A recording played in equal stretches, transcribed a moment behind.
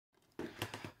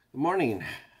Good morning.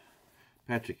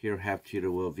 Patrick here, Half Cheetah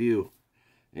Will View.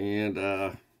 And,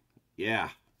 yeah.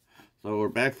 So we're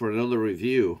back for another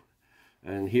review.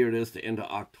 And here it is, the end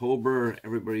of October.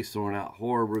 Everybody's throwing out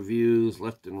horror reviews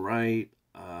left and right,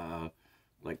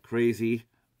 like crazy.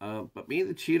 But me and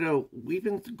the Cheetah, we've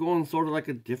been going sort of like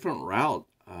a different route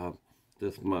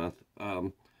this month.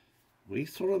 We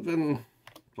sort of been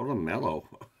sort of mellow.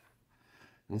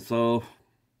 And so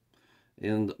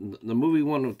and the movie we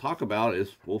want to talk about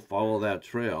is we'll follow that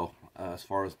trail as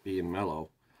far as being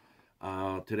mellow.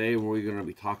 Today we're going to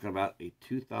be talking about a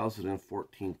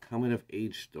 2014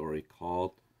 coming-of-age story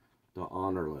called The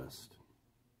Honor List.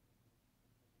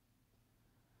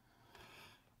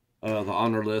 The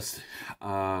Honor List,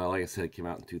 like I said, it came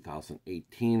out in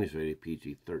 2018. It's rated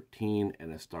PG-13,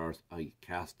 and it stars a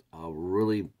cast of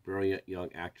really brilliant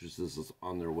young actresses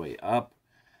on their way up.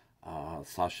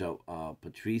 Sasha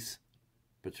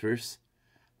Patrice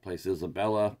plays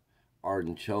Isabella.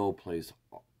 Arden Cho plays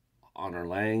Honor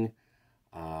Lang.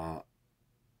 I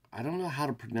don't know how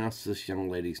to pronounce this young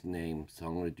lady's name, so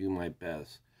I'm going to do my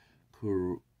best.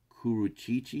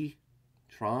 Kuruchichi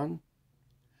Tron.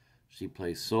 She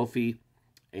plays Sophie.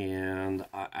 And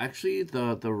actually,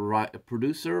 the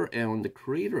producer and the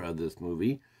creator of this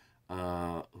movie,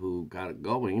 who got it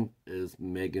going, is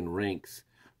Megan Rinks,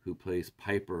 who plays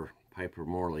Piper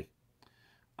Morley.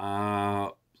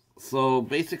 So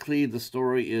basically, the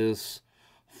story is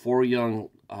four young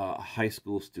high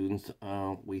school students.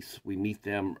 We meet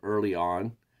them early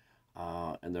on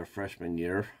in their freshman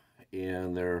year,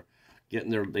 and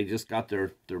they just got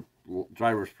their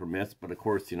driver's permits, but of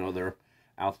course, they're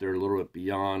out there a little bit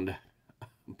beyond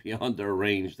their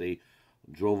range. They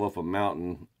drove up a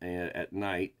mountain at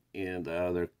night, and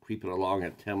they're creeping along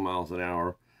at 10 miles an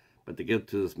hour, but they get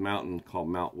to this mountain called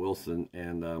Mount Wilson,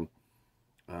 and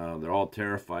they're all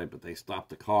terrified, but they stop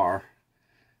the car,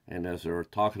 and as they're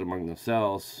talking among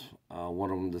themselves, one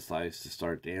of them decides to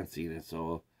start dancing, and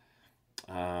so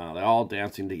they're all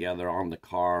dancing together on the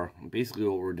car. And basically,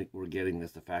 what we're getting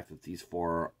is the fact that these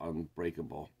four are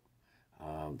unbreakable.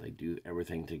 They do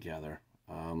everything together,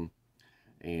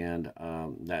 and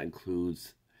that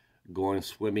includes going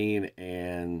swimming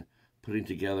and putting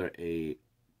together a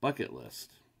bucket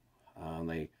list.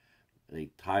 They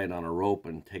tie it on a rope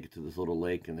and take it to this little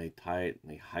lake, and they tie it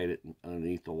and they hide it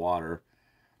underneath the water,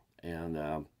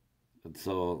 and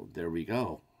so there we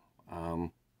go.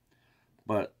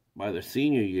 But by their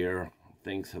senior year,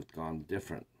 things have gone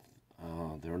different.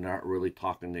 They're not really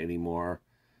talking anymore.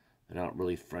 They're not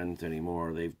really friends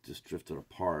anymore. They've just drifted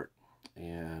apart,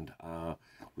 and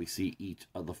we see each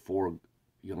of the four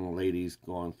young ladies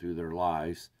going through their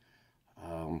lives.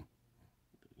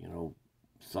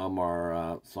 Some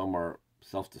are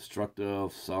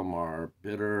self-destructive, some are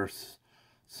bitter,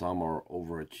 some are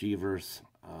overachievers,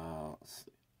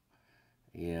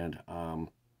 and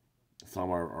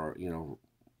some are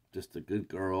just a good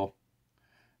girl.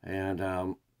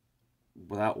 And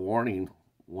without warning,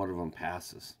 one of them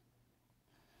passes.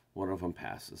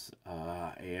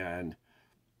 And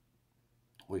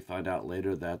we find out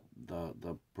later that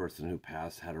the person who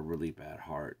passed had a really bad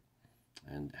heart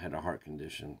and had a heart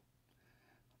condition.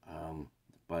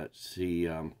 But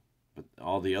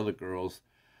all the other girls,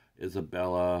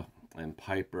 Isabella and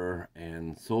Piper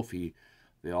and Sophie,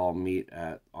 they all meet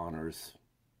at Honor's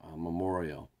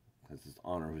memorial, because it's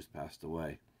Honor who's passed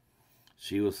away.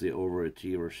 She was the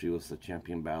overachiever. She was the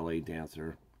champion ballet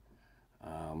dancer.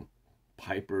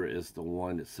 Piper is the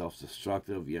one that's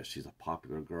self-destructive, yet she's a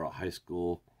popular girl at high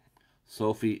school.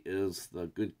 Sophie is the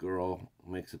good girl,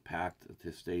 makes a pact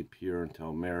to stay pure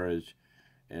until marriage.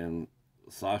 And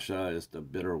Sasha is the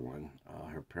bitter one.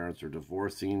 Her parents are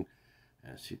divorcing,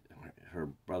 and her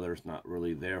brother's not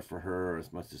really there for her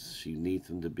as much as she needs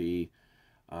him to be.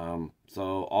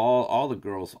 So all the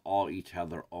girls all each have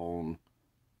their own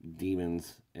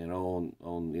demons and own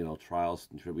trials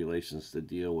and tribulations to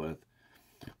deal with.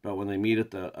 But when they meet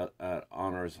at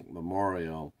Honor's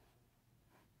memorial,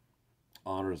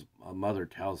 Honor's mother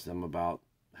tells them about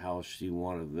how she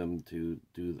wanted them to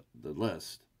do the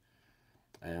list.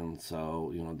 And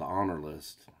so, the honor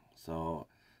list. So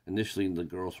initially the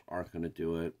girls aren't going to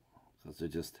do it because they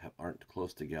just aren't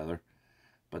close together.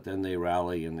 But then they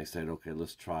rally and they said, okay,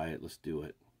 let's try it. Let's do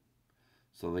it.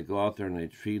 So they go out there and they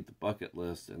retrieve the bucket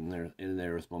list, and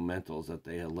there's mementos that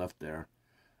they had left there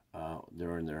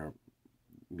during their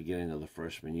beginning of the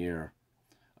freshman year.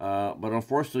 But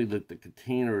unfortunately, the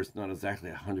container is not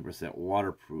exactly 100%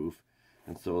 waterproof.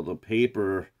 And so the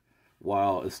paper,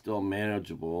 while it's still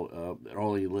manageable, it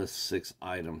only lists 6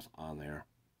 items on there.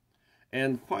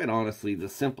 And quite honestly, the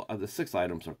 6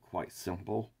 items are quite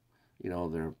simple.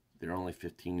 They're they're only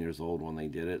 15 years old when they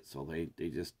did it, so they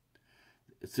just,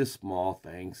 it's just small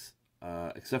things,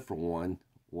 except for one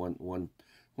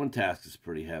task is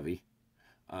pretty heavy,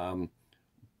 um,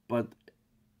 but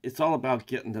it's all about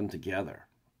getting them together.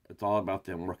 It's all about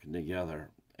them working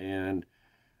together, and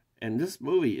this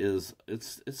movie is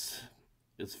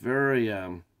it's very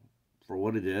for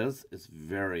what it is. It's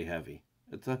very heavy.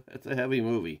 It's a heavy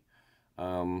movie.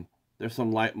 There's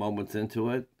some light moments into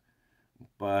it,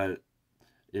 but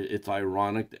it's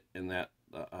ironic in that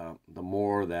the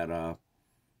more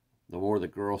the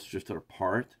girls drifted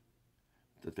apart,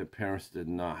 that their parents did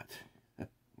not.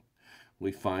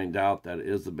 We find out that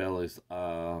Isabella's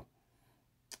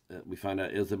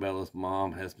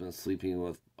mom has been sleeping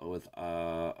with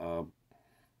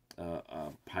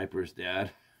Piper's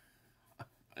dad,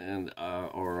 and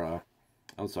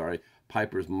I'm sorry,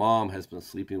 Piper's mom has been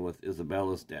sleeping with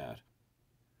Isabella's dad.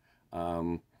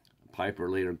 Um, Piper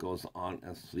later goes on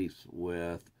and sleeps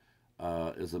with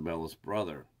Isabella's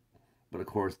brother, but of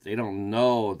course they don't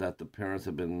know that the parents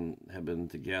have been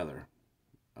together.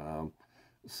 Um,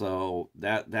 so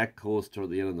that goes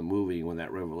toward the end of the movie when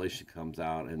that revelation comes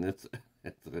out, and it's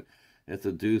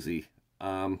a doozy.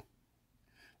 Um,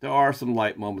 there are some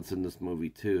light moments in this movie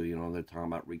too. They're talking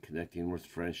about reconnecting with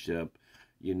friendship,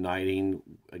 uniting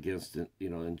against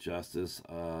injustice.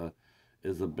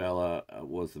 Isabella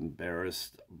was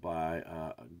embarrassed by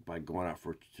going out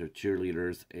for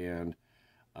cheerleaders, and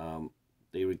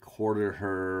they recorded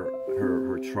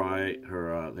her try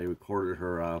her they recorded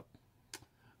her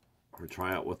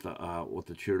tryout with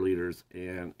the cheerleaders,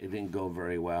 and it didn't go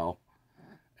very well.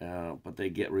 But they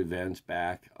get revenge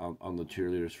back on the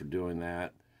cheerleaders for doing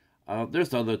that.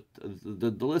 There's other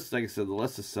the list, like I said, the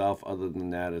list itself. Other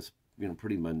than that, is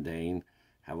pretty mundane.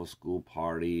 Have a school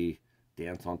party,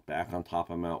 dance on back on top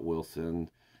of Mount Wilson.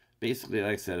 Basically,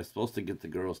 like I said, it's supposed to get the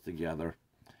girls together,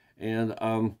 and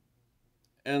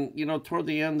toward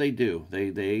the end they do. They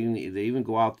even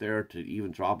go out there to even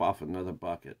drop off another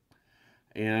bucket.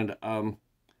 And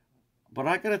but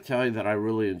I gotta tell you that I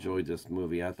really enjoyed this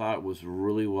movie. I thought it was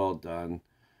really well done.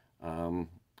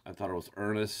 I thought it was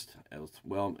earnest. It was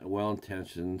well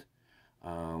intentioned,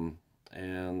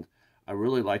 and I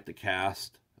really liked the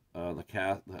cast.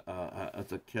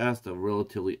 It's a cast of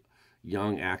relatively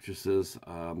young actresses.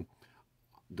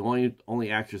 The only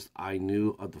actress I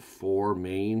knew of the four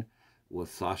main was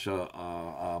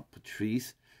Sasha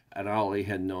Patrice, and I only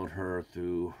had known her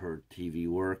through her TV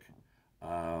work.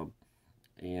 Uh,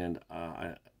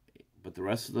 but the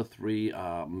rest of the three,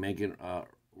 Megan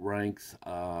Ranks,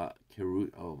 I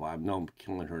know I'm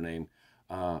killing her name,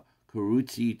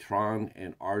 Karuchi Tron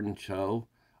and Arden Cho.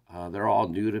 They're all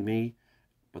new to me,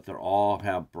 but they all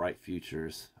have bright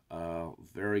futures.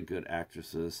 Very good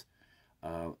actresses,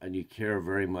 and you care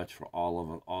very much for all of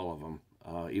them. All of them,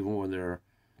 even when they're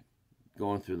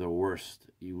going through their worst,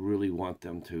 you really want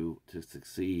them to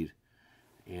succeed.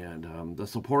 And the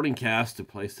supporting cast to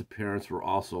place the parents were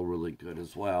also really good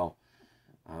as well.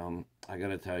 I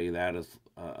gotta tell you that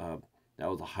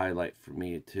was a highlight for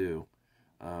me too.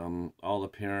 All the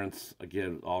parents,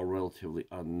 again, all relatively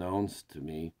unknowns to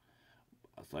me,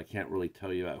 so I can't really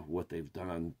tell you what they've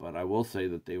done. But I will say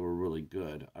that they were really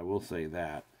good. I will say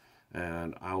that,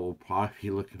 and I will probably be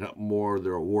looking up more of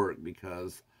their work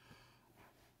because,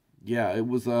 yeah, it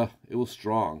was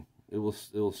strong. It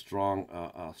was strong,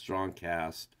 strong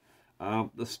cast.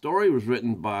 The story was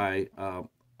written by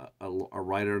a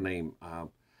writer named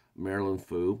Marilyn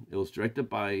Fu. It was directed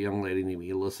by a young lady named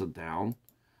Alyssa Down.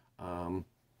 Um,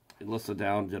 Alyssa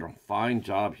Down did a fine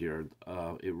job here.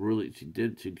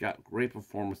 She got great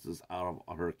performances out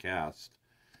of her cast.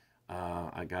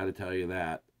 I got to tell you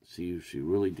that she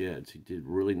really did. She did a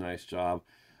really nice job.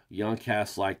 Young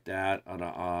cast like that on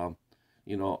a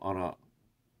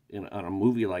on a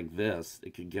movie like this,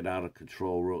 it could get out of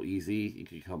control real easy. It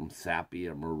could become sappy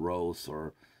or morose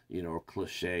or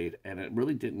cliched, and it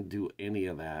really didn't do any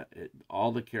of that.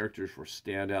 All the characters were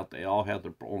standout. They all had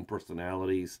their own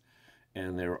personalities,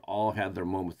 and they all had their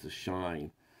moments to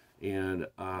shine, and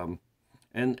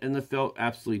and it felt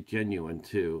absolutely genuine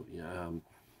too.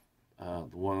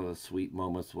 One of the sweet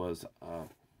moments was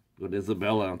with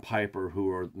Isabella and Piper, who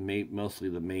are mostly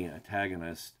the main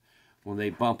antagonists, when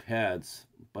they bump heads,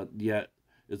 but yet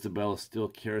Isabella still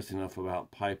cares enough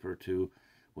about Piper to,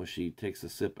 when she takes a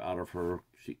sip out of her,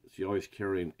 she always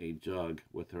carrying a jug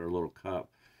with her little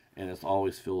cup, and it's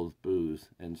always filled with booze,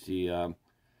 and she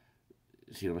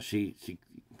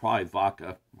probably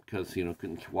vodka because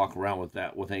couldn't walk around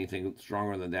with anything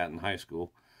stronger than that in high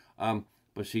school,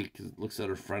 but she looks at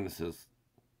her friend and says,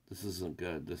 "This isn't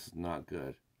good. This is not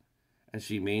good." And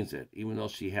she means it, even though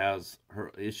she has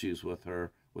her issues with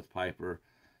with Piper,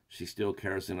 she still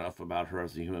cares enough about her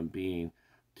as a human being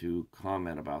to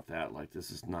comment about that. Like, this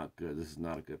is not good. This is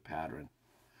not a good pattern.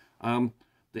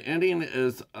 The ending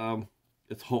is,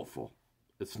 it's hopeful.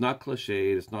 It's not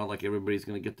cliched. It's not like everybody's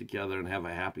going to get together and have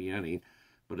a happy ending,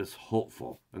 but it's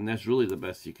hopeful. And that's really the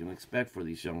best you can expect for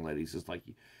these young ladies. It's like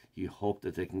you hope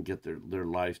that they can get their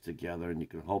lives together, and you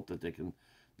can hope that they can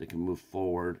move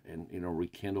forward and, you know,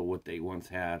 rekindle what they once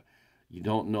had. You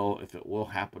don't know if it will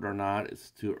happen or not.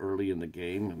 It's too early in the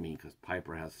game. I mean, because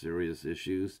Piper has serious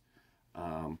issues,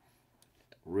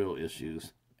 real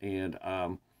issues, and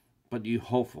but you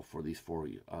hopeful for these for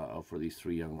these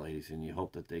three young ladies, and you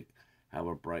hope that they have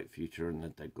a bright future and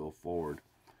that they go forward.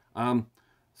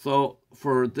 So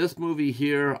for this movie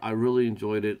here, I really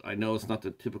enjoyed it. I know it's not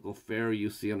the typical fare you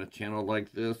see on a channel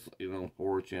like this, you know,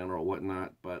 horror channel or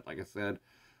whatnot. But like I said,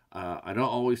 I don't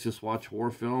always just watch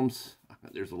horror films.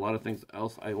 There's a lot of things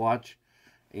else I watch.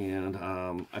 And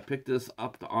I picked this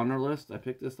up, the honor list. I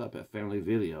picked this up at Family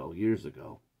Video years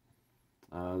ago.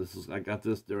 I got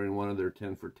this during one of their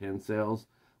 10 for 10 sales.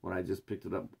 When I just picked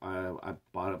it up, I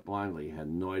bought it blindly. Had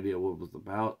no idea what it was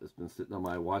about. It's been sitting on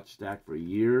my watch stack for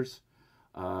years.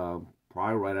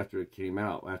 Probably right after it came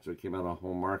out on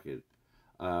home market.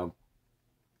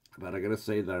 But I gotta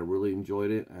say that I really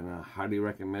enjoyed it, and I highly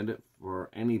recommend it for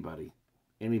anybody.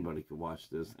 Anybody could watch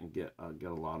this and get a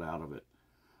lot out of it.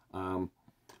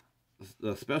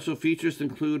 The special features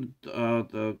include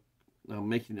the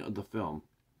making of the film.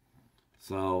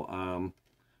 So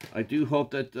I do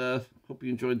hope that hope you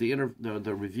enjoyed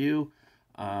the review.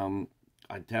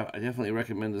 I definitely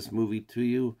recommend this movie to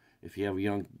you. If you have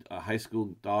young high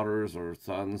school daughters or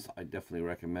sons, I definitely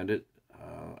recommend it.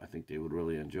 I think they would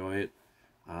really enjoy it.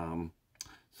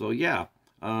 So yeah,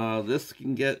 you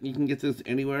can get this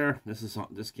anywhere. This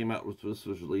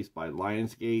was released by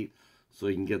Lionsgate, so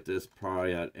you can get this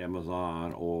probably at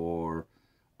Amazon or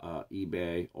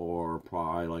eBay, or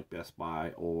probably like Best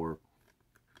Buy or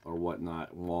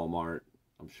whatnot, Walmart.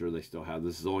 I'm sure they still have.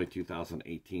 This is only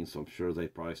 2018, so I'm sure they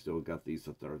probably still got these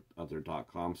at their other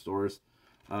 .com stores.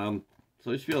 So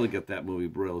you should be able to get that movie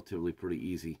relatively pretty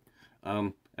easy.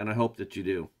 And I hope that you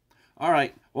do. All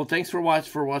right. Well, thanks for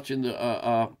watching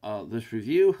this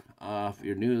review. If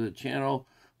you're new to the channel,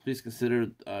 please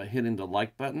consider hitting the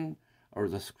like button or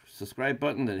the subscribe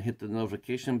button, and hit the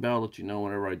notification bell to let you know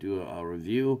whenever I do a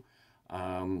review.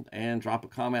 And drop a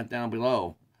comment down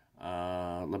below.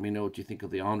 Let me know what you think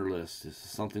of the honor list. Is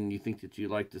this something you think that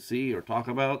you'd like to see or talk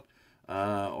about?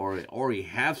 Or you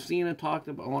have seen and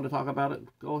want to talk about it?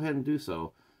 Go ahead and do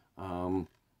so.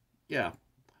 Yeah.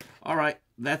 All right.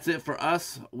 That's it for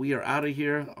us. We are out of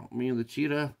here. Me and the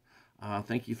Cheetah.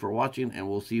 Thank you for watching, and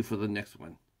we'll see you for the next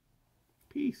one.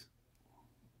 Peace.